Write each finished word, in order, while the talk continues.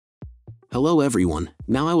Hello everyone,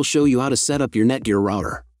 now I will show you how to set up your Netgear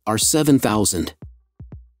router, R7000.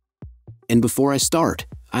 And before I start,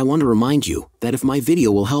 I want to remind you that if my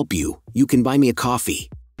video will help you, you can buy me a coffee.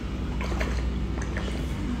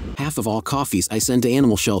 Half of all coffees I send to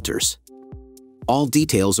animal shelters. All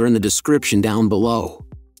details are in the description down below.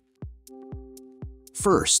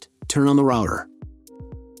 First, turn on the router.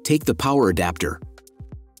 Take the power adapter.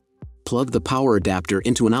 Plug the power adapter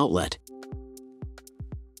into an outlet.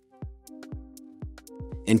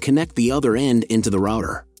 And connect the other end into the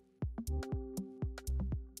router.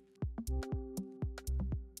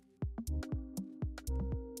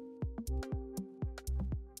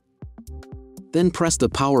 Then press the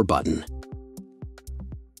power button.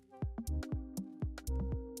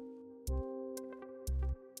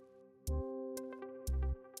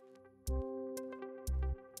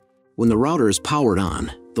 When the router is powered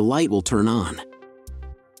on, the light will turn on.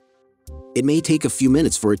 It may take a few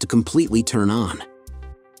minutes for it to completely turn on.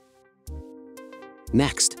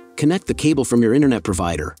 Next, connect the cable from your internet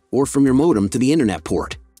provider or from your modem to the internet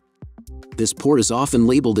port. This port is often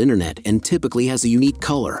labeled internet and typically has a unique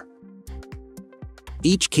color.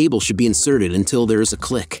 Each cable should be inserted until there is a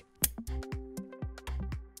click.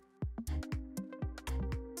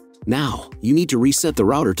 Now, you need to reset the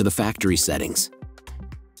router to the factory settings.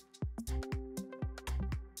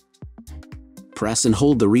 Press and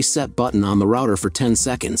hold the reset button on the router for 10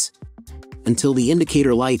 seconds, until the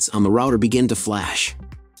indicator lights on the router begin to flash.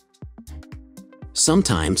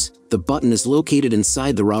 Sometimes, the button is located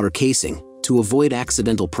inside the router casing to avoid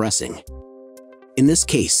accidental pressing. In this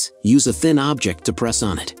case, use a thin object to press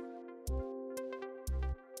on it.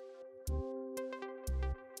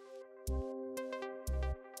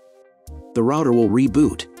 The router will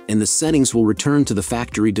reboot, and the settings will return to the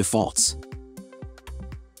factory defaults.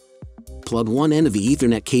 Plug one end of the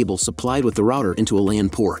Ethernet cable supplied with the router into a LAN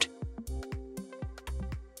port.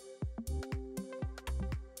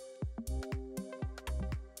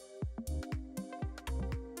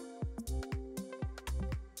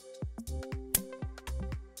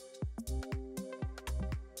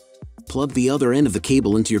 Plug the other end of the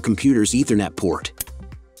cable into your computer's Ethernet port.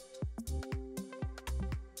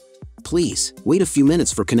 Please, wait a few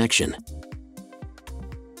minutes for connection.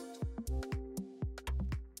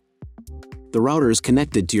 The router is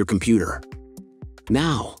connected to your computer.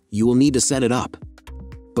 Now, you will need to set it up.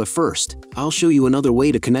 But first, I'll show you another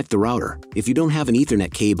way to connect the router if you don't have an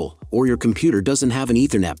Ethernet cable or your computer doesn't have an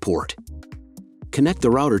Ethernet port. Connect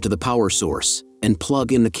the router to the power source and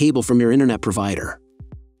plug in the cable from your internet provider.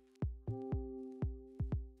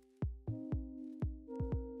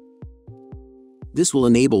 This will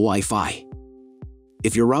enable Wi-Fi.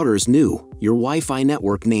 If your router is new, your Wi-Fi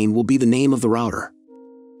network name will be the name of the router.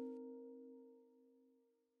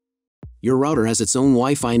 Your router has its own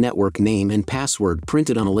Wi-Fi network name and password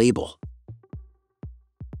printed on a label.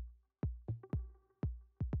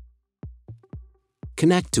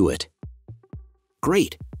 Connect to it.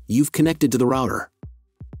 Great, you've connected to the router.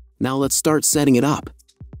 Now let's start setting it up.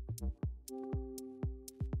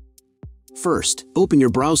 First, open your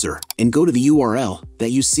browser and go to the URL that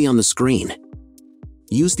you see on the screen.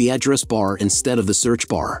 Use the address bar instead of the search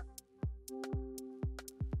bar.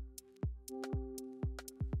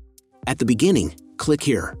 At the beginning, click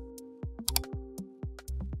here.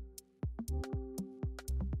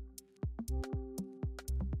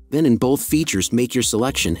 Then in both features, make your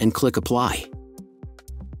selection and click Apply.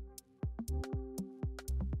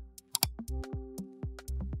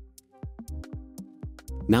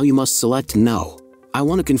 Now you must select No. I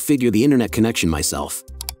want to configure the internet connection myself.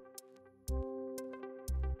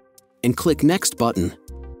 And click Next button.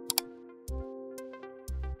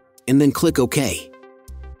 And then click OK.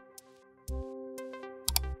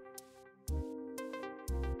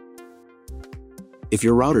 If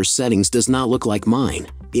your router settings does not look like mine,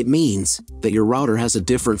 it means that your router has a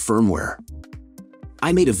different firmware.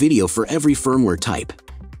 I made a video for every firmware type.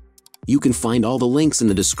 You can find all the links in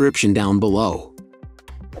the description down below.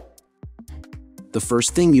 The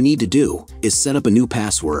first thing you need to do is set up a new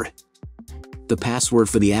password. The password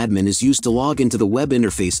for the admin is used to log into the web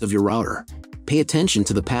interface of your router. Pay attention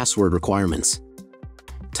to the password requirements.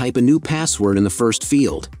 Type a new password in the first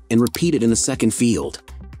field and repeat it in the second field.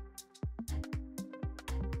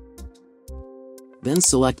 Then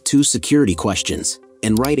select 2 security questions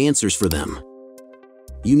and write answers for them.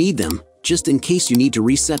 You need them just in case you need to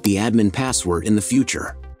reset the admin password in the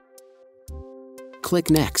future. Click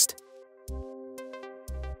Next.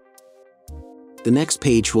 The next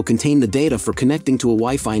page will contain the data for connecting to a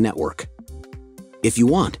Wi-Fi network. If you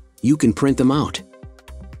want, you can print them out.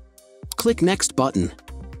 Click Next button.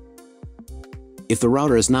 If the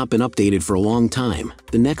router has not been updated for a long time,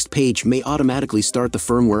 the next page may automatically start the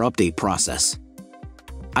firmware update process.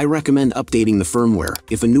 I recommend updating the firmware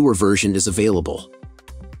if a newer version is available.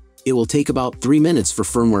 It will take about 3 minutes for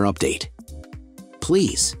firmware update.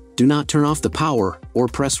 Please, do not turn off the power or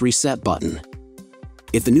press reset button.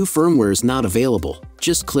 If the new firmware is not available,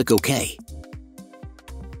 just click OK.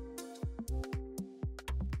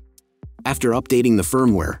 After updating the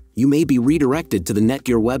firmware, you may be redirected to the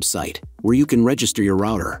Netgear website, where you can register your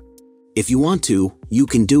router. If you want to, you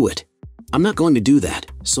can do it. I'm not going to do that,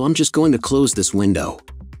 so I'm just going to close this window.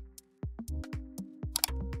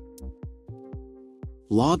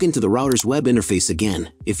 Log into the router's web interface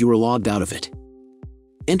again if you were logged out of it.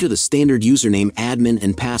 Enter the standard username, admin,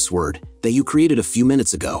 and password that you created a few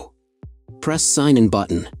minutes ago. Press Sign In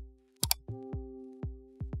button.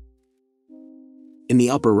 In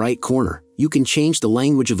the upper right corner, you can change the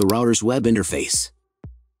language of the router's web interface.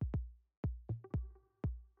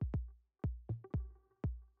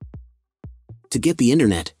 To get the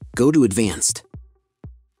internet, go to Advanced.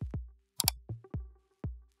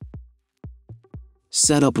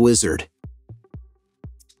 Setup Wizard.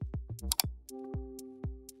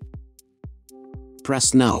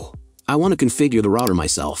 Press No. I want to configure the router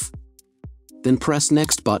myself. Then press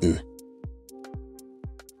Next button.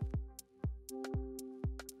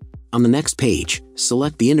 On the next page,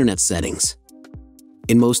 select the internet settings.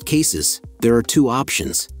 In most cases, there are two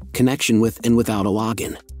options, connection with and without a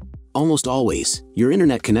login. Almost always, your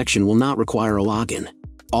internet connection will not require a login.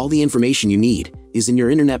 All the information you need is in your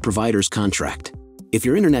internet provider's contract. If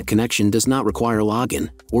your internet connection does not require a login,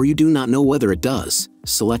 or you do not know whether it does,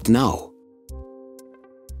 select No.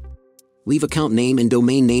 Leave account name and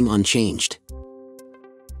domain name unchanged.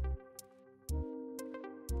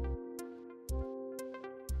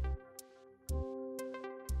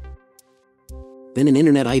 Then in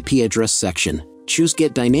Internet IP address section, choose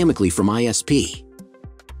Get Dynamically from ISP.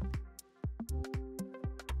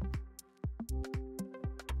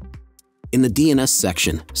 In the DNS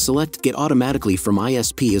section, select Get Automatically from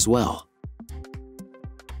ISP as well.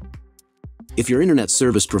 If your internet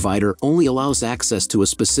service provider only allows access to a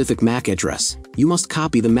specific MAC address, you must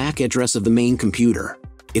copy the MAC address of the main computer.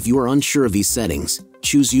 If you are unsure of these settings,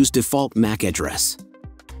 choose Use Default MAC Address.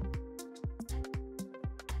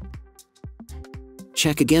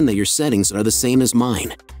 Check again that your settings are the same as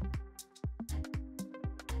mine.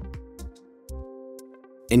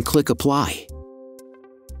 And click Apply.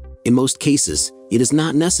 In most cases, it is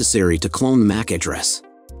not necessary to clone the MAC address.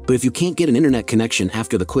 But if you can't get an internet connection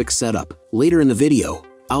after the quick setup, later in the video,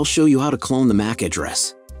 I'll show you how to clone the MAC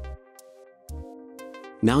address.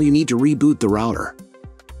 Now you need to reboot the router.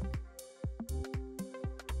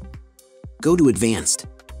 Go to Advanced.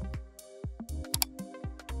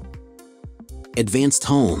 Advanced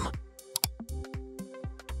Home.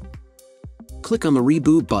 Click on the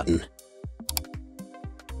Reboot button.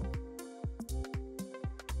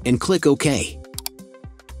 And click OK.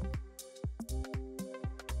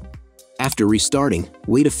 After restarting,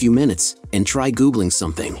 wait a few minutes and try Googling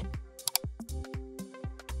something.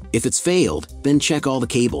 If it's failed, then check all the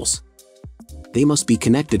cables. They must be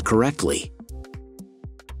connected correctly.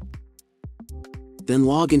 Then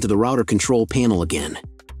log into the router control panel again.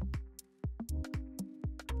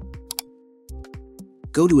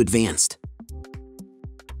 Go to Advanced.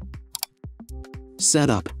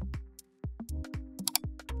 Setup.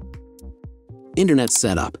 Internet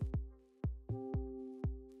Setup.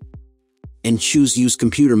 And choose Use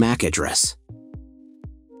Computer MAC Address.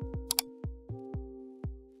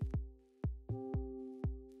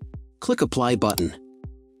 Click Apply button.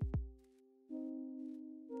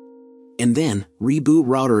 And then, reboot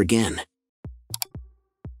router again.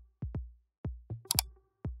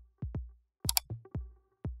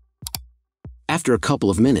 After a couple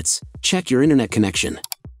of minutes, check your internet connection.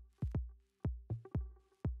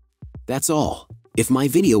 That's all. If my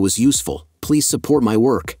video was useful, please support my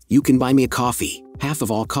work. You can buy me a coffee. Half of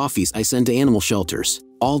all coffees I send to animal shelters.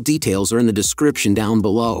 All details are in the description down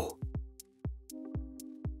below.